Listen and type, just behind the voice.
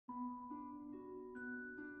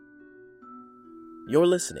You're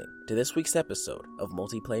listening to this week's episode of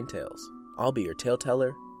Multiplane Tales. I'll be your tale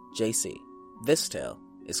teller, JC. This tale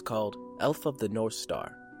is called Elf of the NorthStar.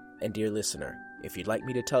 And dear listener, if you'd like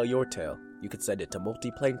me to tell your tale, you can send it to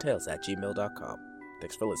multiplanetales@gmail.com.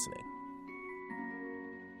 Thanks for listening.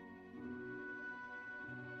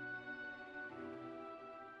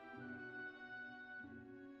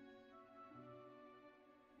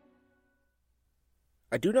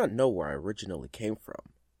 I do not know where I originally came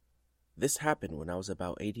from. This happened when I was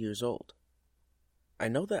about 8 years old. I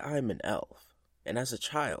know that I am an elf, and as a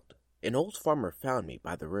child, an old farmer found me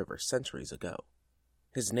by the river centuries ago.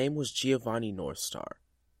 His name was Giovanni NorthStar,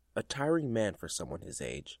 a tiring man for someone his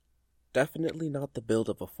age. Definitely not the build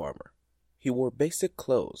of a farmer. He wore basic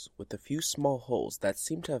clothes with a few small holes that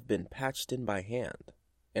seemed to have been patched in by hand,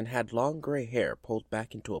 and had long gray hair pulled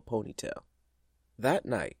back into a ponytail. That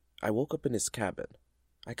night, I woke up in his cabin.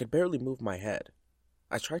 I could barely move my head.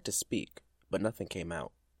 I tried to speak, but nothing came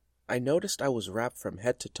out. I noticed I was wrapped from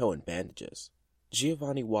head to toe in bandages.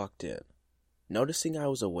 Giovanni walked in. Noticing I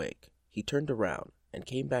was awake, he turned around and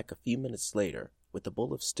came back a few minutes later with a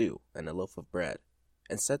bowl of stew and a loaf of bread,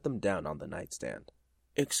 and set them down on the nightstand.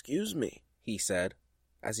 "Excuse me," he said,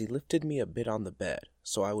 as he lifted me a bit on the bed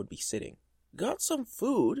so I would be sitting. "Got some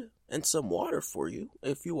food and some water for you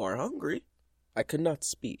if you are hungry." I could not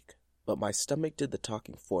speak, but my stomach did the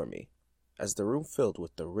talking for me, as the room filled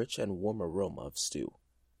with the rich and warm aroma of stew.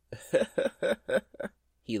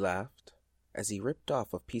 He laughed, as he ripped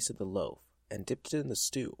off a piece of the loaf and dipped it in the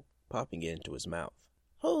stew, popping it into his mouth.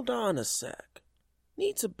 "Hold on a sec.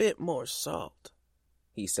 Needs a bit more salt,"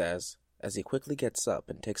 he says, as he quickly gets up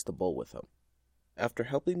and takes the bowl with him. After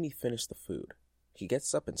helping me finish the food, he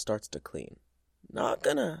gets up and starts to clean. "Not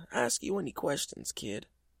gonna ask you any questions, kid.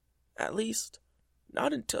 At least,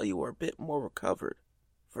 not until you are a bit more recovered.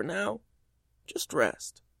 For now, just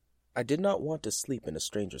rest." I did not want to sleep in a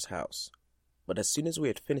stranger's house, but as soon as we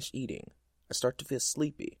had finished eating, I started to feel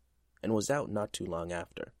sleepy, and was out not too long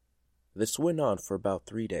after. This went on for about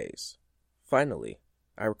 3 days. Finally,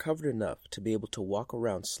 I recovered enough to be able to walk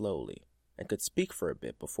around slowly, and could speak for a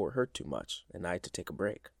bit before it hurt too much, and I had to take a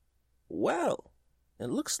break. "Well, it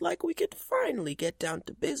looks like we could finally get down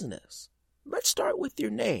to business. Let's start with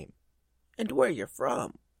your name, and where you're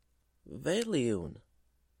from." "Veliun.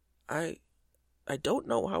 I don't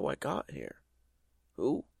know how I got here."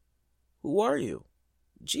 Who are you?"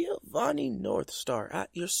 "Giovanni NorthStar, at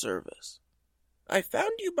your service. I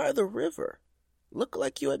found you by the river. Looked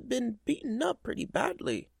like you had been beaten up pretty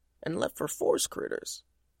badly, and left for forest critters."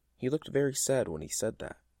 He looked very sad when he said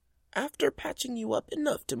that. "After patching you up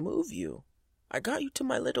enough to move you, I got you to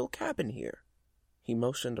my little cabin here." He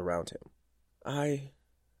motioned around him. I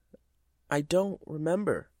don't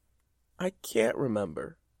remember. I can't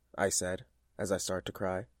remember," I said, as I started to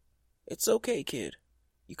cry. "It's okay, kid.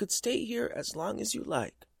 You could stay here as long as you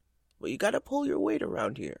like, but you gotta pull your weight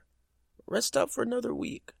around here. Rest up for another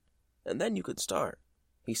week, and then you could start."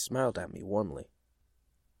 He smiled at me warmly.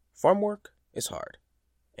 Farm work is hard,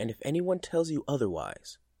 and if anyone tells you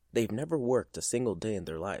otherwise, they've never worked a single day in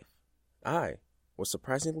their life. I was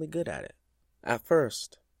surprisingly good at it. At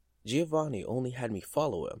first, Giovanni only had me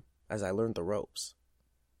follow him as I learned the ropes.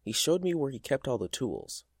 He showed me where he kept all the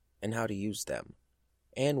tools, and how to use them,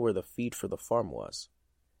 and where the feed for the farm was.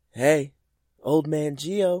 "Hey, old man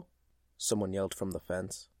Gio," someone yelled from the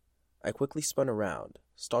fence. I quickly spun around,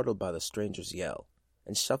 startled by the stranger's yell,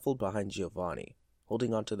 and shuffled behind Giovanni,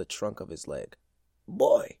 holding onto the trunk of his leg.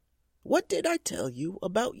 "Boy, what did I tell you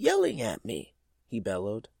about yelling at me?" he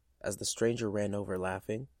bellowed, as the stranger ran over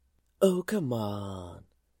laughing. "Oh, come on.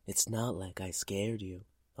 It's not like I scared you,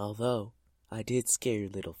 although I did scare your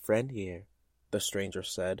little friend here," the stranger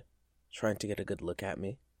said, trying to get a good look at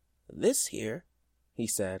me. "This here," he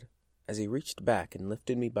said, as he reached back and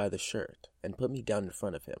lifted me by the shirt and put me down in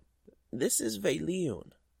front of him. "This is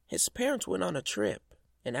Veliun. His parents went on a trip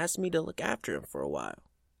and asked me to look after him for a while,"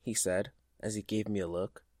 he said, as he gave me a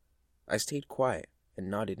look. I stayed quiet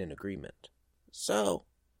and nodded in agreement. "So,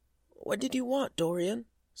 what did you want, Dorian?"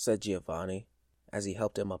 said Giovanni, as he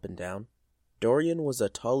helped him up and down. Dorian was a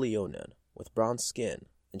tall Leonin with bronze skin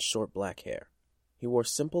and short black hair. He wore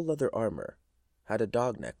simple leather armor, had a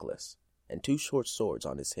dog necklace, and 2 short swords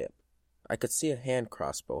on his hip. I could see a hand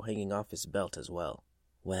crossbow hanging off his belt as well.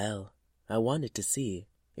 "Well, I wanted to see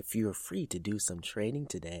if you were free to do some training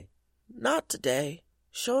today." "Not today.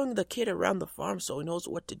 Showing the kid around the farm so he knows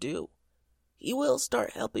what to do. He will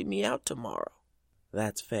start helping me out tomorrow."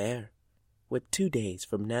 "That's fair. Would 2 days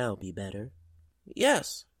from now be better?"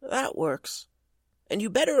 "Yes, that works. And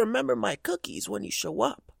you better remember my cookies when you show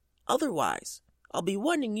up. Otherwise, I'll be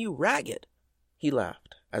wanting you ragged." He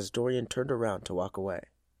laughed as Dorian turned around to walk away.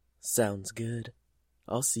 Sounds good.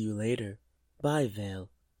 I'll see you later. Bye, Vale.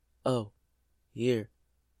 Oh, here.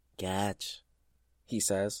 Catch, he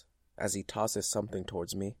says, as he tosses something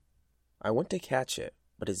towards me. I went to catch it,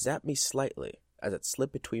 but it zapped me slightly as it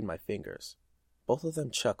slipped between my fingers. Both of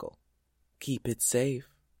them chuckle. Keep it safe.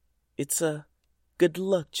 It's a good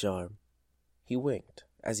luck charm. He winked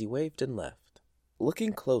as he waved and left.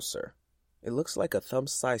 Looking closer, it looks like a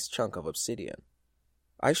thumb-sized chunk of obsidian.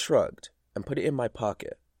 I shrugged and put it in my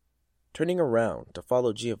pocket, turning around to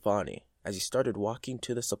follow Giovanni as he started walking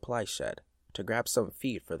to the supply shed to grab some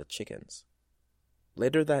feed for the chickens.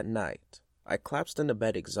 Later that night, I collapsed into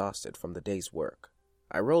bed exhausted from the day's work.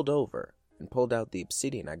 I rolled over and pulled out the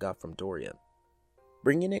obsidian I got from Dorian.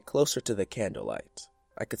 Bringing it closer to the candlelight,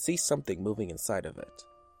 I could see something moving inside of it.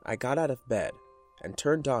 I got out of bed and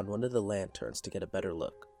turned on one of the lanterns to get a better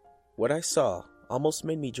look. What I saw almost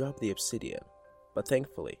made me drop the obsidian, but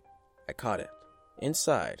thankfully, I caught it.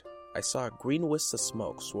 Inside, I saw a green wisp of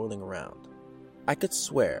smoke swirling around. I could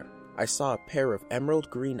swear I saw a pair of emerald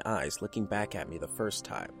green eyes looking back at me the first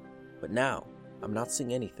time, but now I'm not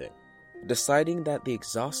seeing anything. Deciding that the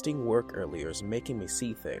exhausting work earlier is making me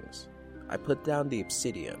see things, I put down the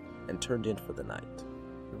obsidian and turned in for the night.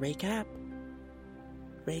 Wake up!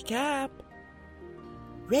 Wake up!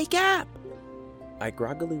 Wake up! I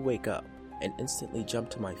groggily wake up and instantly jump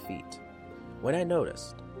to my feet when I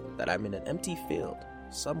noticed that I'm in an empty field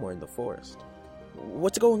somewhere in the forest.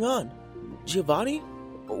 What's going on? Giovanni?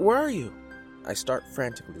 Where are you? I start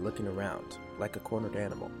frantically looking around like a cornered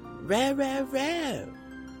animal. Row.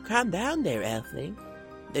 Calm down there, Elfling.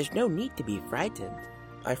 There's no need to be frightened.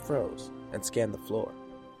 I froze and scanned the floor.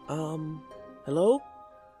 Hello?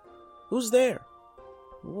 Who's there?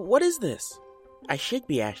 What is this? I should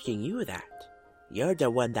be asking you that. You're the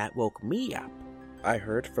one that woke me up. I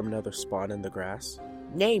heard from another spawn in the grass.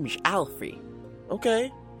 Name's Alfie.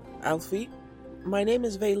 Okay, Alfie. My name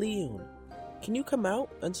is Valeun. Can you come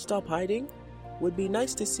out and stop hiding? Would be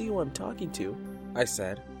nice to see who I'm talking to, I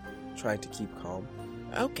said, trying to keep calm.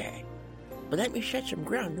 Okay, but let me set some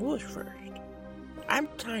ground rules first. I'm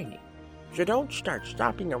tiny, so don't start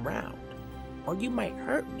stomping around, or you might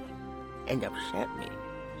hurt me and upset me.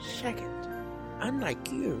 Second,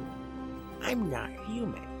 unlike you, I'm not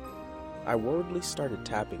human. I worriedly started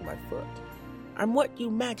tapping my foot. I'm what you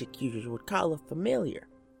magic users would call a familiar,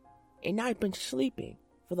 and I've been sleeping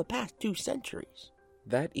for the past 2 centuries.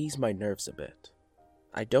 That eased my nerves a bit.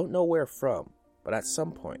 I don't know where from, but at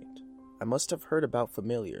some point, I must have heard about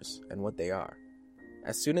familiars and what they are.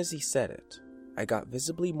 As soon as he said it, I got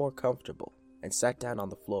visibly more comfortable and sat down on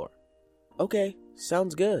the floor. Okay,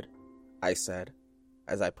 sounds good, I said,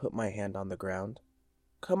 as I put my hand on the ground.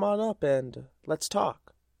 Come on up and let's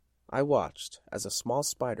talk. I watched as a small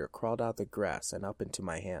spider crawled out of the grass and up into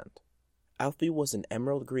my hand. Alfie was an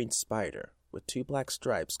emerald green spider with 2 black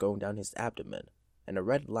stripes going down his abdomen and a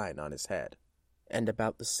red line on his head, and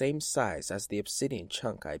about the same size as the obsidian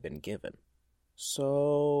chunk I'd been given.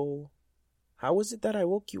 So, how was it that I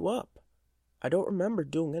woke you up? I don't remember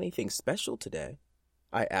doing anything special today,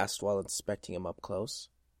 I asked while inspecting him up close.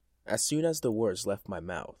 As soon as the words left my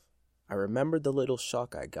mouth, I remembered the little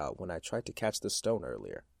shock I got when I tried to catch the stone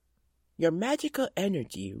earlier. Your magical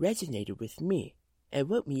energy resonated with me and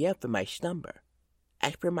woke me up from my slumber.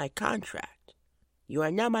 As per my contract, you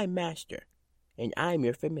are now my master, and I'm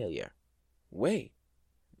your familiar. Wait,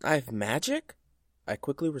 I have magic? I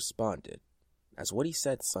quickly responded, as what he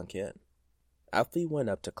said sunk in. Alfie went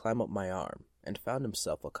up to climb up my arm and found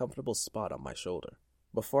himself a comfortable spot on my shoulder.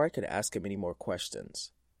 Before I could ask him any more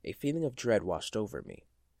questions, a feeling of dread washed over me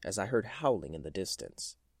as I heard howling in the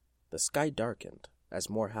distance. The sky darkened as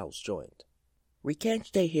more howls joined. We can't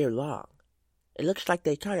stay here long. It looks like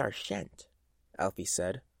they caught our scent, Alfie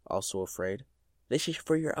said, also afraid. This is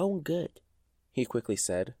for your own good, he quickly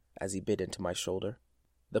said as he bit into my shoulder.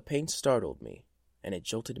 The pain startled me, and it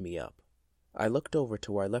jolted me up. I looked over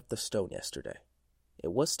to where I left the stone yesterday.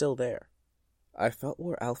 It was still there. I felt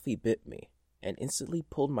where Alfie bit me, and instantly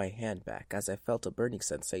pulled my hand back as I felt a burning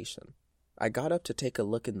sensation. I got up to take a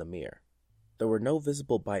look in the mirror. There were no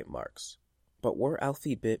visible bite marks, but where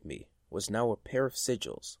Alfie bit me was now a pair of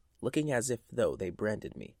sigils, looking as if though they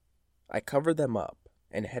branded me. I covered them up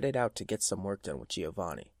and headed out to get some work done with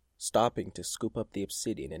Giovanni, stopping to scoop up the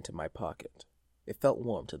obsidian into my pocket. It felt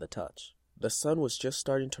warm to the touch. The sun was just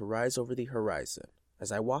starting to rise over the horizon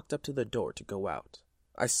as I walked up to the door to go out.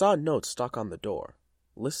 I saw a note stuck on the door,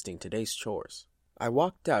 listing today's chores. I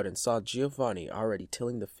walked out and saw Giovanni already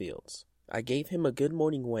tilling the fields. I gave him a good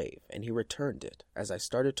morning wave, and he returned it as I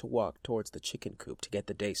started to walk towards the chicken coop to get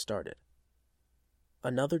the day started.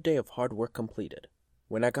 Another day of hard work completed.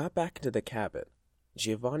 When I got back into the cabin,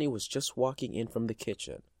 Giovanni was just walking in from the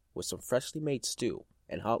kitchen with some freshly made stew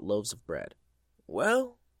and hot loaves of bread.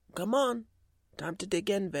 Well, come on. Time to dig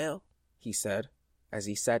in, Vale, he said, as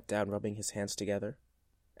he sat down rubbing his hands together.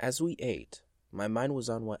 As we ate, my mind was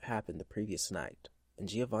on what happened the previous night, and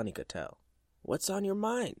Giovanni could tell. What's on your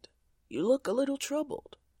mind? You look a little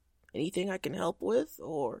troubled. Anything I can help with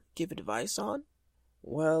or give advice on?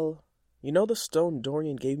 Well, you know the stone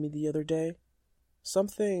Dorian gave me the other day?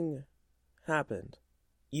 Something happened.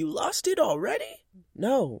 You lost it already?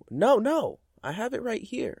 No. I have it right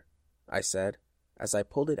here, I said, as I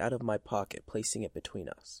pulled it out of my pocket, placing it between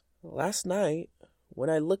us. Last night,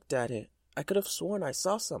 when I looked at it, I could have sworn I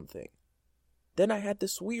saw something. Then I had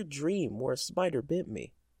this weird dream where a spider bit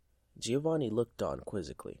me. Giovanni looked on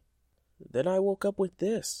quizzically. Then I woke up with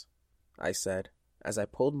this, I said, as I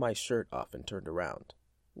pulled my shirt off and turned around.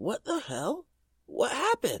 What the hell? What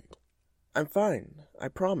happened? I'm fine, I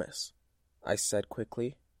promise, I said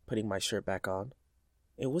quickly, putting my shirt back on.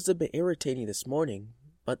 It was a bit irritating this morning,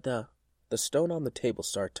 but the stone on the table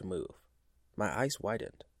started to move. My eyes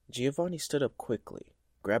widened. Giovanni stood up quickly,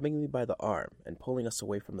 grabbing me by the arm and pulling us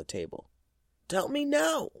away from the table. Tell me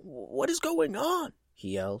now, what is going on?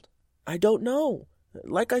 He yelled. I don't know.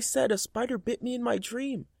 Like I said, a spider bit me in my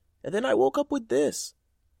dream, and then I woke up with this.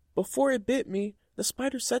 Before it bit me, the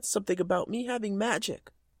spider said something about me having magic,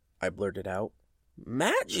 I blurted out.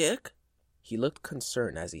 Magic? He looked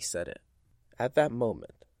concerned as he said it. At that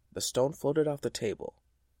moment, the stone floated off the table.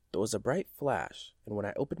 There was a bright flash, and when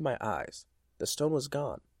I opened my eyes, the stone was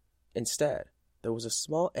gone. Instead, there was a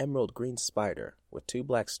small emerald green spider with 2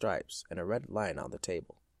 black stripes and a red line on the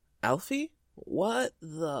table. Alfie? What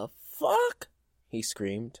the fuck? He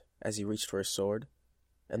screamed as he reached for his sword,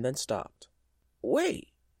 and then stopped. Wait,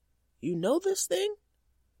 you know this thing?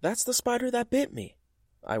 That's the spider that bit me,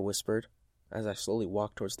 I whispered as I slowly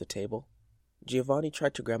walked towards the table. Giovanni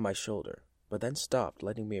tried to grab my shoulder, but then stopped,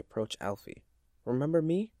 letting me approach Alfie. Remember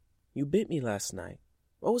me? You bit me last night.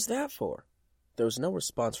 What was that for? There was no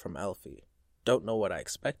response from Alfie. Don't know what I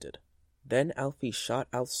expected. Then Alfie shot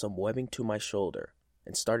out some webbing to my shoulder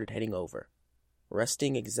and started heading over,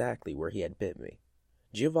 resting exactly where he had bit me.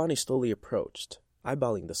 Giovanni slowly approached,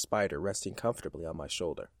 eyeballing the spider resting comfortably on my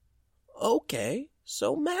shoulder. Okay,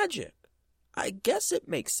 so magic. I guess it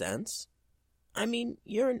makes sense. I mean,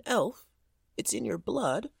 you're an elf. It's in your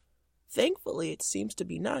blood. Thankfully, it seems to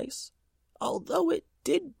be nice. Although it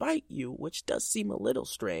did bite you, which does seem a little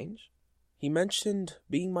strange. He mentioned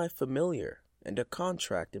being my familiar and a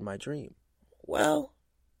contract in my dream. Well,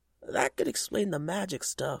 that could explain the magic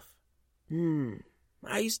stuff.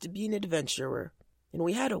 I used to be an adventurer, and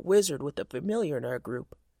we had a wizard with a familiar in our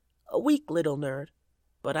group. A weak little nerd,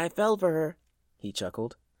 but I fell for her, he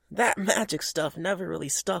chuckled. That magic stuff never really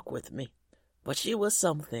stuck with me, but she was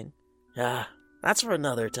something. That's for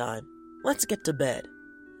another time. Let's get to bed,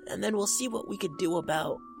 and then we'll see what we could do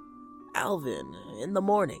about Alvin in the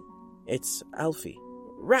morning. It's Alfie.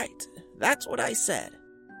 Right, that's what I said.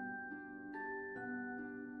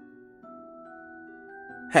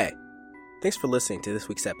 Hey, thanks for listening to this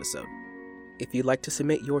week's episode. If you'd like to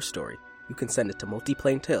submit your story, you can send it to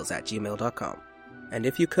multiplanetales@gmail.com. And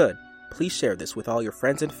if you could, please share this with all your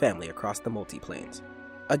friends and family across the multiplanes.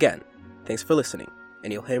 Again, thanks for listening,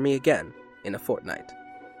 and you'll hear me again in a fortnight.